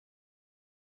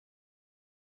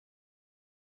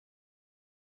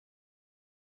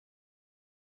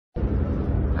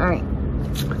Alright.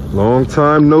 Long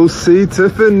time no see,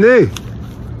 Tiffany.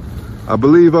 I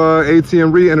believe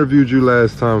ATM re-interviewed you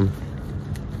last time.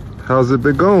 How's it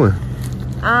been going?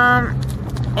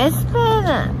 It's been,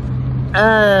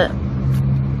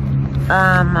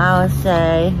 I would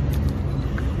say,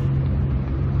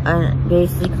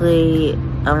 basically,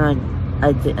 an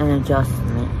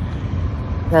adjustment.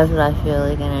 That's what I feel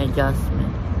like, an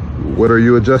adjustment. What are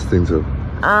you adjusting to?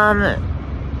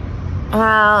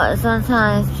 How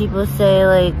sometimes people say,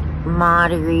 like,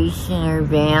 moderation or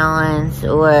balance,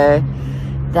 or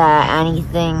that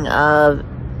anything of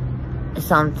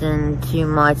something too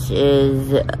much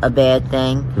is a bad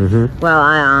thing. Well,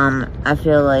 I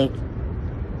feel like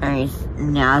I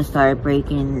started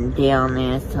breaking down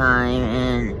last time,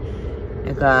 and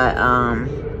I got,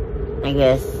 I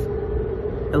guess,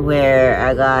 where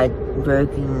I got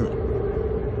broken,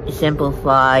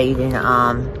 simplified,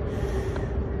 and,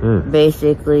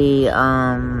 basically,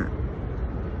 I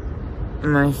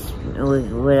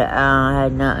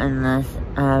had nothing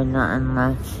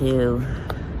left to,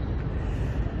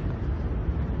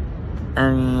 I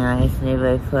mean, I guess maybe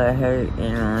I put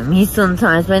hurt, me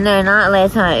sometimes, but no, not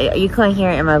last time. You couldn't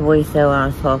hear it in my voice, though, when I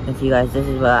was talking to you guys. This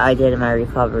is what I did in my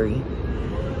recovery.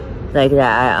 Like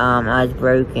that, I was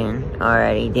broken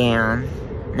already down.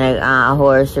 Like, a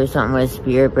horse or something with a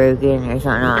spear broken or something.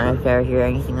 I don't know if you ever hear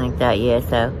anything like that, yeah,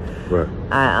 so. Right.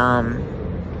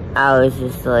 I was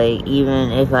just like,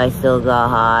 even if I still got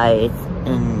high,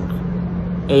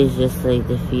 it's just like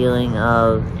the feeling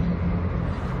of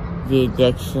the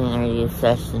addiction or the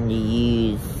obsession to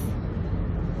use,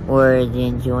 or the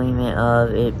enjoyment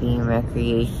of it being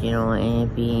recreational and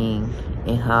it being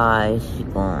a high is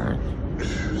gone.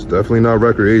 It's definitely not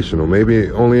recreational. Maybe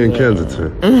only in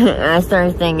Kensington. I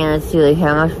started thinking it too, like,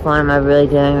 how much fun am I really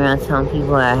doing around telling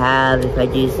people I have if I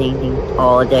do the same thing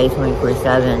all day,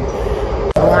 24/7.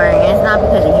 Boring. It's not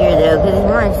because of here though, because it's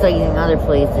more exciting in other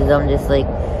places. I'm just like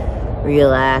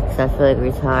relaxed. I feel like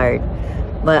retired.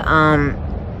 But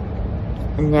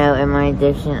no, in my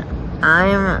addiction,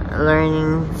 I'm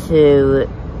learning to.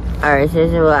 Alright, so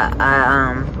this is what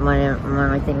one of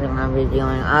my things I'm gonna be doing.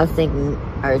 I was thinking,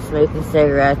 smoking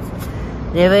cigarettes.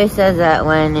 Nobody says that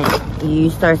when you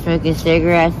start smoking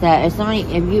cigarettes, that if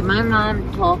my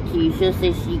mom talked to you, she'll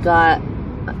say she got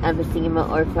emphysema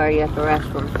or cardiac arrest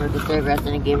from smoking cigarettes,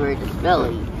 and it gave her a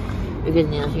disability. Because,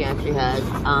 she actually has,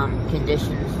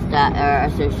 conditions that are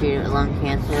associated with lung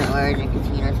cancer or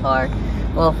nicotine or tar.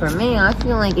 Well, for me, I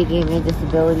feel like it gave me a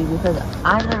disability because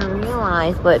I didn't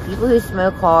realize, but people who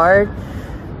smoke hard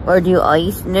or do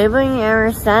ice, nobody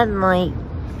ever said, like,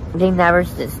 they never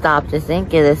stopped to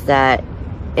think of this, that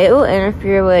it will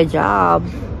interfere with a job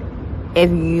if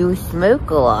you smoke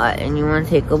a lot and you want to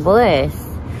take a blast.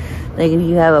 Like, if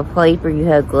you have a pipe or you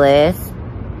have glass,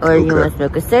 or you want to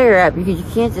smoke a cigarette, because you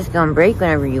can't just go and break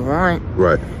whenever you want.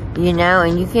 Right.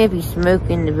 And you can't be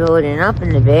smoking the building up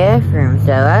in the bathroom. So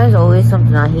that was always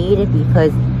something I hated,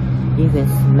 because you can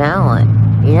smell it.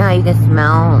 You know how you can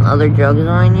smell other drugs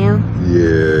on you?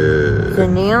 Yeah. So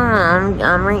now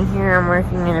I'm right here, I'm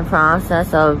working in the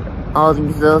process of all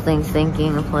these little things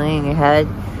thinking and playing ahead.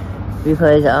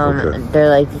 Because they're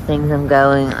like the things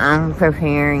I'm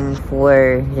preparing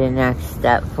for the next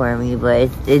step for me,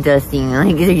 but it does seem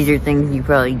like these are things you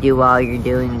probably do while you're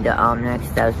doing the next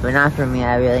steps, but not for me.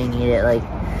 I really need it, like,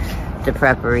 the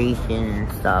preparation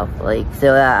and stuff, like,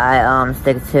 so I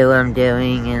stick to what I'm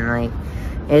doing, and like,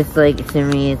 it's like, to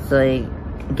me, it's like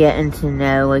getting to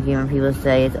know, like, when people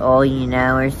say it's all you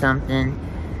know or something,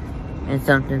 and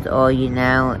something's all you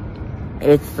know,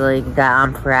 it's like that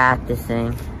I'm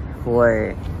practicing for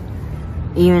it.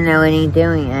 Even though it ain't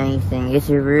doing anything, it's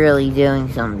really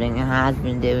doing something. It has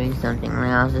been doing something. Like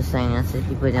I was just saying that to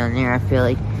people down there, I feel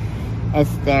like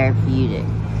it's therapeutic.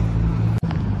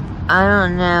 I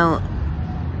don't know.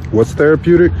 What's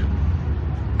therapeutic?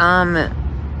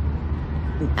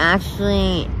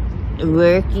 Actually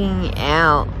working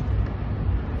out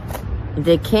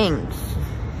the kinks.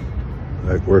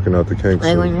 Like working out the kinks.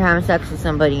 Like when you're having sex with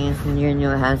somebody and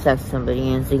you're having sex with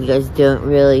somebody and so you guys don't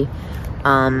really,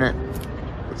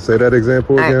 say that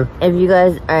example again? If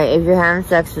you're having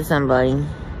sex with somebody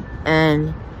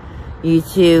and you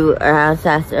two are having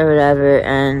sex or whatever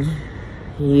and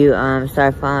you,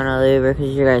 start falling all over because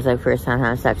you guys like first time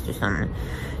having sex or something.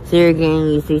 So you're getting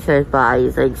used to each other's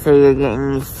bodies. Like, so you're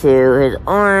getting used to his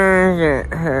arms or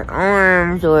her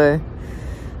arms or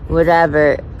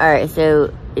whatever. Alright,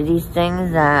 so these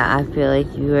things that I feel like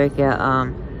you work out,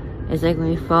 it's like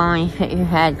when you fall and you hit your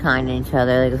head kind of each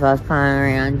other. Like if I was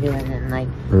climbing around you and then like,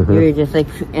 you were just like,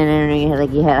 and then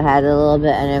you had a little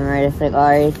bit and then we're just like,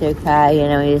 alright, it's okay,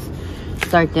 you just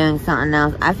start doing something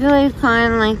else. I feel like it's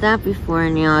kind of like that before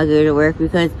now I go to work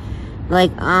because,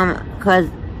 like, cause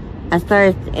I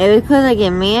started, it was because I get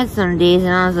mad some days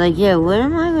and I was like, yeah, what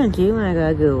am I going to do when I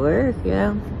gotta go to work,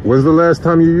 yo? When's the last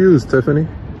time you used, Tiffany?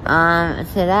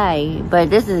 Today, but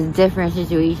this is a different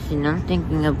situation. I'm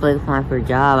thinking of like applying for a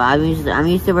job. I'm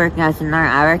used to working as a nurse.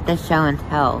 I worked at Show and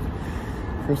Tell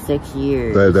for 6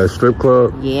 years. That strip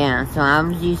club? Yeah, so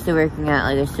I'm used to working at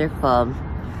like a strip club.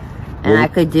 And I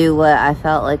could do what I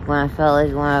felt like when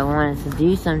I wanted to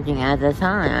do something at the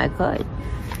time, I could.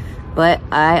 But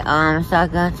I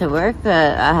stopped going to work,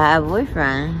 I had a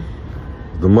boyfriend.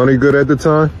 The money good at the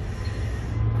time?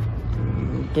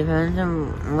 Depends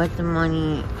on what the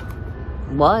money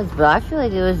was, but I feel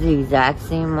like it was the exact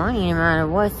same money no matter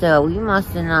what, so we must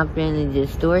have not been in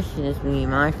distortion as me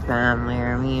and my family,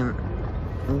 or me and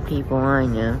people I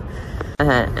know. I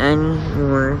had any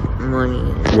more money.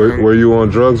 Were you on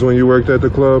drugs when you worked at the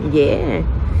club? Yeah.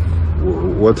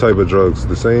 What type of drugs?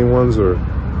 The same ones, or?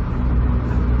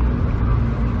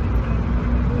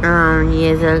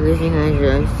 Yeah, drugs and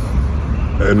drugs.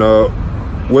 And,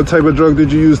 what type of drug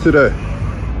did you use today?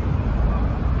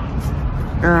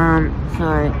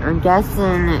 Sorry, I'm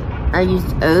guessing I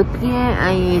used opiate,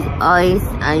 I used ice,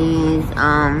 I used,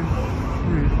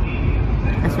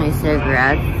 that's my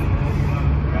cigarettes.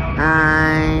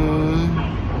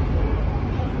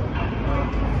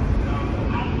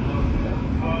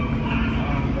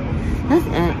 That's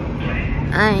it.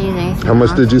 I didn't use anything. How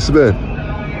much did you spend?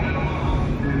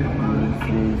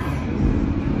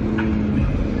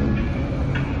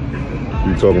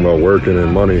 You talking about working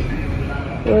and money?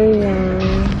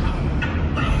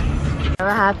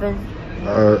 What happened?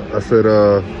 I said,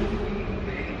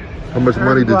 how much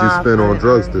money did you spend on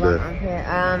drugs today? Okay,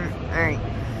 alright.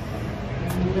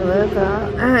 I woke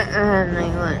up,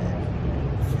 like what?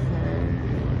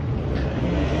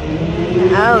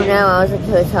 Oh no, I was at the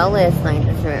hotel last night,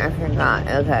 that's right, I forgot,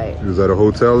 okay. You was at a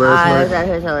hotel last night? I was at a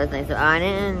hotel last night, so I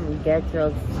didn't get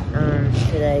drugs,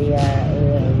 today,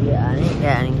 yeah, I didn't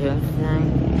get any drugs today.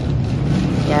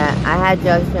 Yeah, I had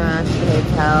drugs when I was at the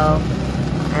hotel,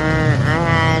 and I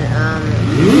had,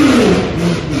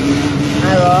 I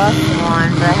lost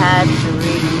one, but I had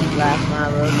 3 left when I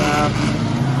woke up.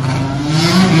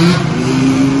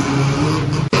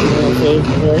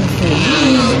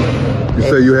 You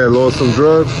say you had lost some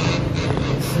drugs?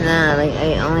 Nah, like,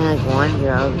 I only had 1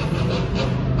 drug.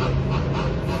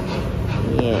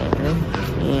 Yeah.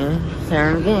 So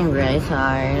I'm getting really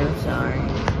tired, I'm sorry.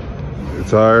 You're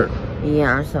tired?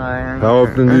 Yeah, I'm sorry. How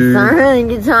often do you... I'm starting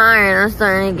to get tired. I'm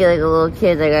starting to get like a little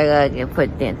kid. Like I gotta get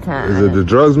put that time. Is it the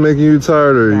drugs making you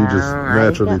tired, or are you just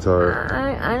naturally tired?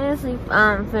 I didn't sleep.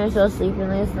 Finished all sleeping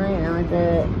last night. And I went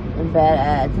to bed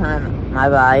at a time my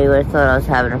body would have thought I was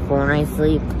having a full night's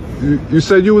sleep. You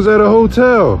said you was at a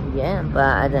hotel. Yeah,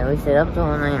 but we stayed up the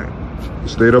whole night. You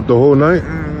stayed up the whole night?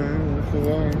 Yes, we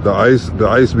did. The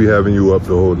ice be having you up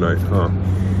the whole night, huh?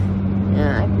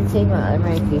 Yeah, I could take my other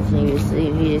medication to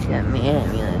sleep. He just got mad at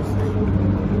me last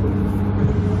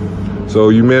night. So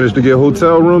you managed to get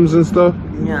hotel rooms and stuff?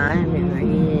 No, I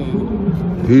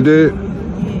didn't. He did?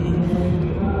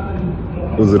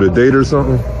 Was it a date or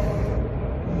something?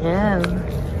 No.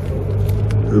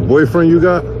 The boyfriend you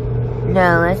got?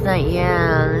 No, last night,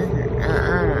 yeah. I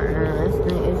don't know. Last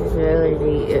night it was really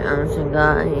some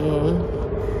guy.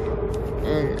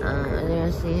 And I think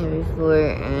I've seen him before,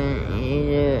 and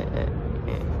he's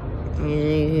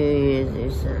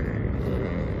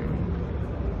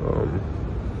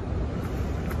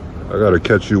I gotta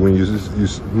catch you when you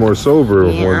more sober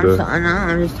one day.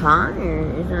 I'm just tired.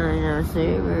 It's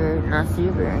not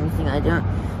super or anything.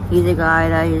 He's a guy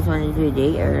that I just wanted to do a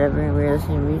date or whatever, and we were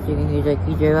listening to music, and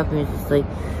he drove up and he was just like,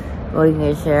 well, you can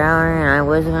get a shower, and I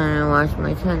wasn't gonna wash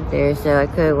my tent there, so I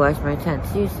could wash my tent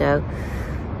too, so.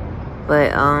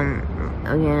 But,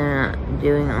 again,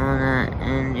 doing all that,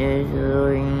 and it was a little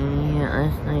rainy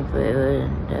last night, but it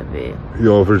wasn't that big. He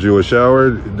offered you a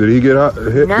shower? Did he get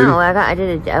hit? No, I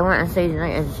went and stayed the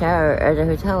night at the shower, at the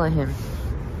hotel with him.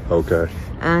 Okay.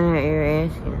 I don't know what you were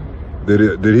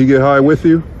asking. Did he get high with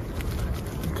you?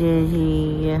 Did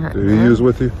he use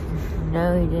with you?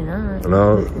 No, he did not.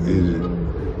 No?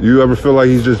 You ever feel like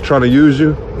he's just trying to use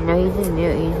you? No, he's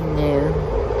new.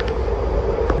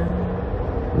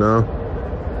 No?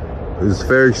 Is it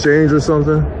fair exchange or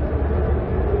something?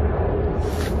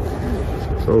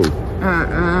 So.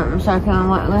 I'm sorry, Colin,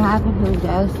 what happened? Who was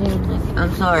asking?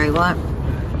 I'm sorry, what?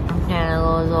 I'm getting a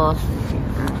little lost.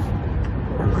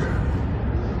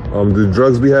 Do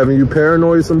drugs be having you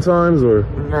paranoid sometimes, or?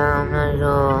 No, not at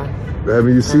all.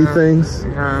 Having you see things?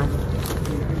 No.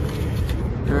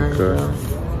 Not at all.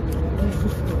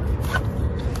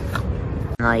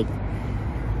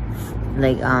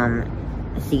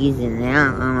 season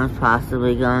now, almost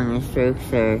possibly going in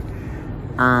strokes or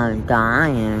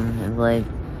dying, like,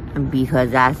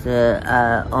 because that's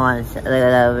that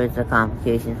was a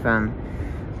complication from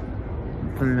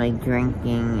like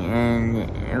drinking and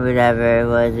whatever it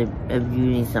was,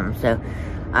 abusing something. So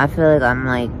I feel like I'm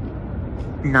like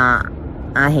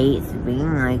I hate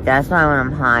being like, that's why when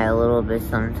I'm high a little bit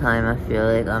sometimes I feel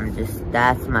like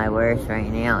that's my worst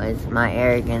right now, is my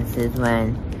arrogance, is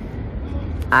when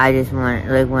I just want,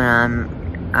 like, when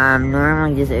I'm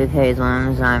normally just okay as long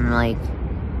as I'm like,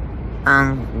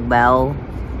 well.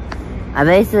 I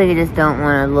basically just don't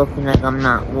want to look like I'm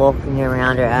not walking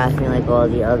around or acting like all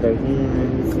the other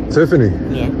humans. Tiffany.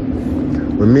 Yeah.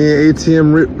 When me and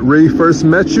ATM Ray first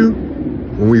met you,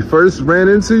 when we first ran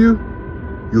into you,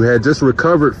 you had just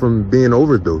recovered from being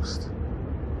overdosed.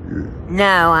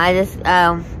 No, I just,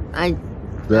 are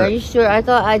you sure? I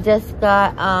thought I just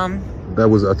got, I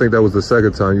think that was the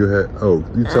second time you had,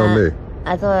 you tell me.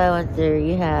 I thought I went to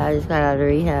rehab. I just got out of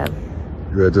rehab.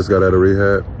 You had just got out of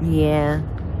rehab? Yeah.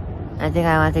 I think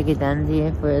I went to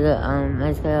Gedensia for the, I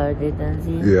just got out of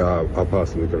Gedensia. Yeah, I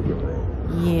possibly could have been wrong.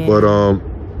 Yeah.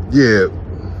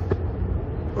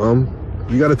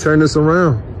 But, you gotta turn this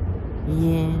around.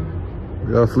 Yeah.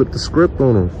 You gotta flip the script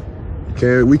on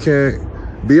them. We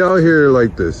can't be out here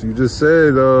like this. You just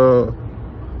said,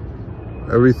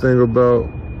 everything about,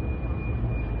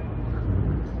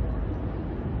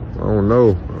 I don't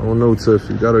know, Tiff.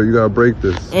 You gotta break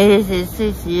this. It's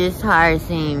just hard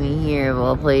seeing me here of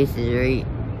all places, right?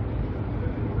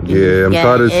 Yeah, I'm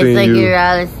tired of seeing you. It's like you'd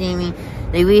rather see me.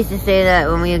 Like, we used to say that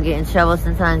when we would get in trouble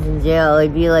sometimes in jail.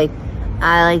 It'd be like,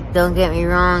 don't get me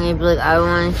wrong. It'd be like, I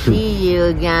want to see you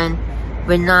again,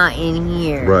 but not in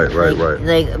here. Right.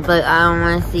 But I don't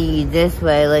want to see you this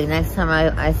way. Like, next time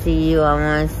I see you, I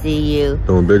want to see you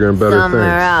doing bigger and better somewhere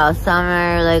things. else,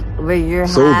 somewhere like where you're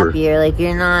Sober. happier. Like,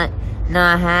 you're not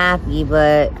happy,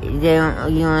 but you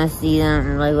want to see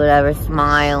them, like, whatever,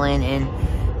 smiling and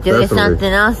doing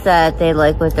something else that they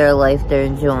like with their life they're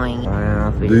enjoying. I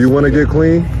don't know if Do you want to get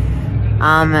clean?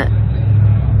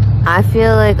 I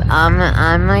feel like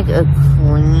I'm like a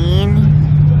queen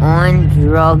on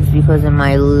drugs because of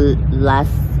my less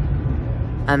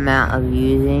amount of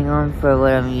using them for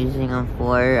what I'm using them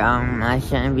for. I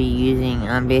shouldn't be using,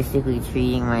 I'm basically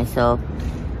treating myself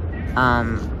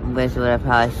with what I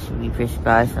probably should be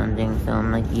prescribed something. So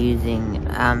I'm like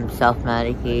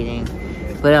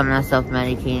self-medicating, but I'm not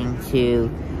self-medicating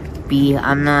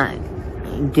I'm not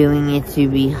doing it to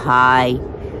be high.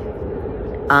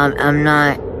 I'm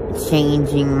not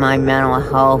changing my mental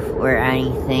health or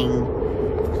anything.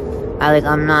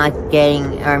 I'm not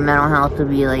getting our mental health to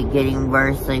be like getting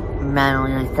worse, like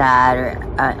mentally like sad, or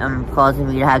causing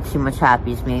me to have too much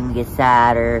happiness, making me get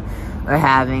sad, or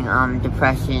having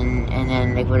depression, and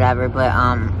then like whatever, but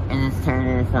and it's turned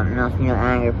into something else,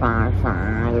 anger problem or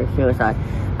something, like, or suicide.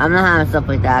 I'm not having stuff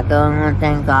like that going on,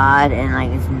 thank God, and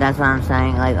like that's what I'm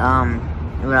saying, like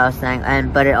what I was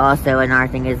saying. But it also, another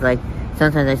thing is, like,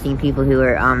 sometimes I've seen people who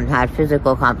are had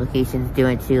physical complications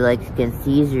due to like getting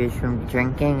seizures from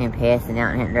drinking and passing out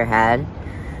and hitting their head.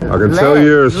 I can tell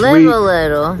you're a sweet, live a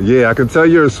little. Yeah, I can tell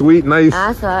you're a sweet, nice,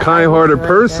 kind-hearted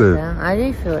person. I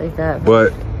do feel like that.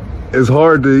 But it's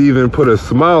hard to even put a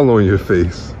smile on your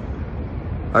face.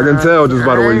 I can tell just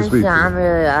by the way you speak.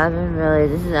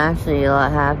 This is actually a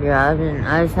lot happier.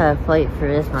 I just had to fight for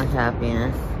this much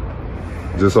happiness.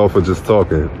 Just off of just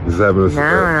talking, just having a. No,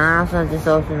 and I also just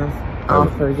off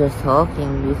of just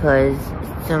talking, because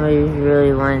somebody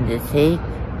really wanted to take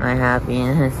my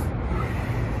happiness,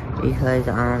 because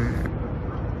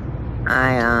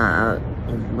I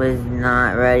was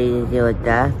not ready to deal with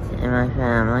death in my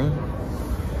family,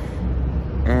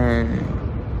 and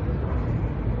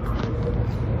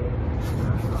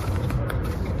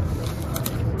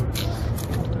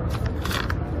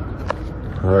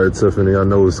all right, Tiffany, I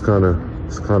know it's kind of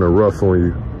rough on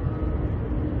you.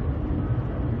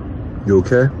 You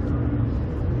okay?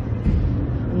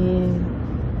 Yeah.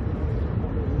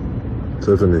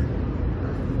 Tiffany,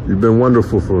 you've been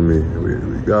wonderful for me. We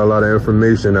got a lot of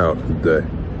information out today.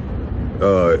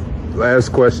 Last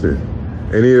question.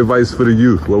 Any advice for the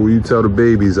youth? What will you tell the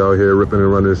babies out here ripping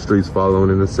and running the streets, following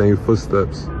in the same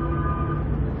footsteps?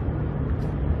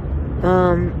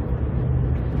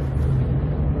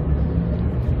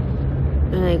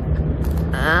 Like,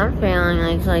 I'm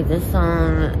feeling like this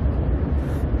song,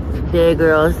 Big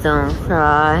Girls Don't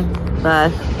Cry by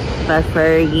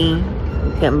Fergie,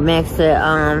 mixed with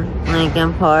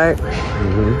Linkin Park.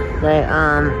 Like,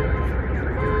 and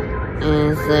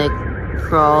it's like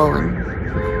crawling.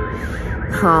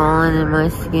 crawling in my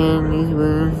skin. These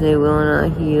wounds, they will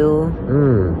not heal.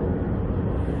 Yeah.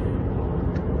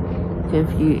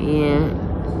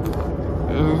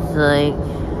 It's like...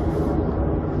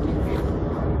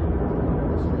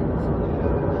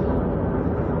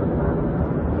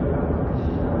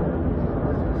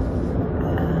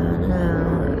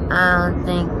 I don't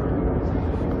think...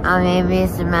 maybe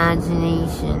it's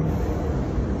imagination.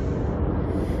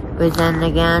 But then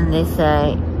again, they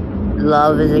say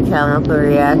love is a chemical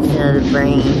reaction of the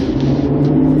brain.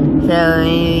 So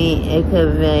maybe it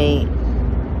could be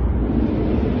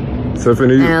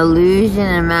Tiffany, an illusion,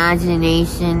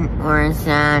 imagination, or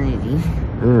insanity.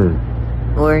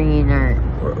 Or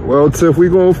well, Tiff, we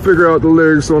gonna figure out the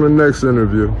lyrics on the next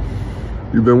interview.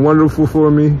 You've been wonderful for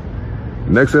me.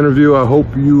 Next interview, I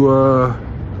hope you are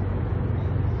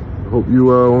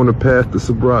on the path to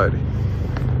sobriety.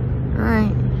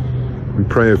 Alright. We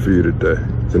praying for you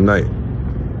tonight,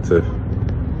 Tiff.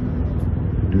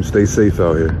 You stay safe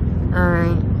out here.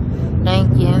 Alright.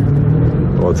 Thank you.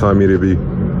 All time me to be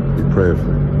praying for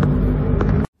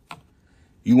you.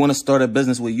 You want to start a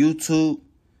business with YouTube?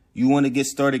 You want to get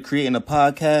started creating a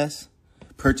podcast?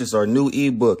 Purchase our new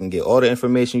ebook and get all the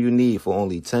information you need for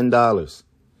only $10.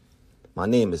 My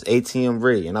name is ATM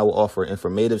Ray, and I will offer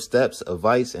informative steps,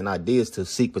 advice, and ideas to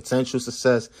seek potential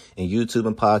success in YouTube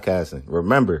and podcasting.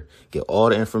 Remember, get all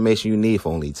the information you need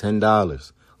for only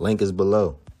 $10. Link is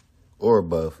below or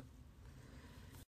above.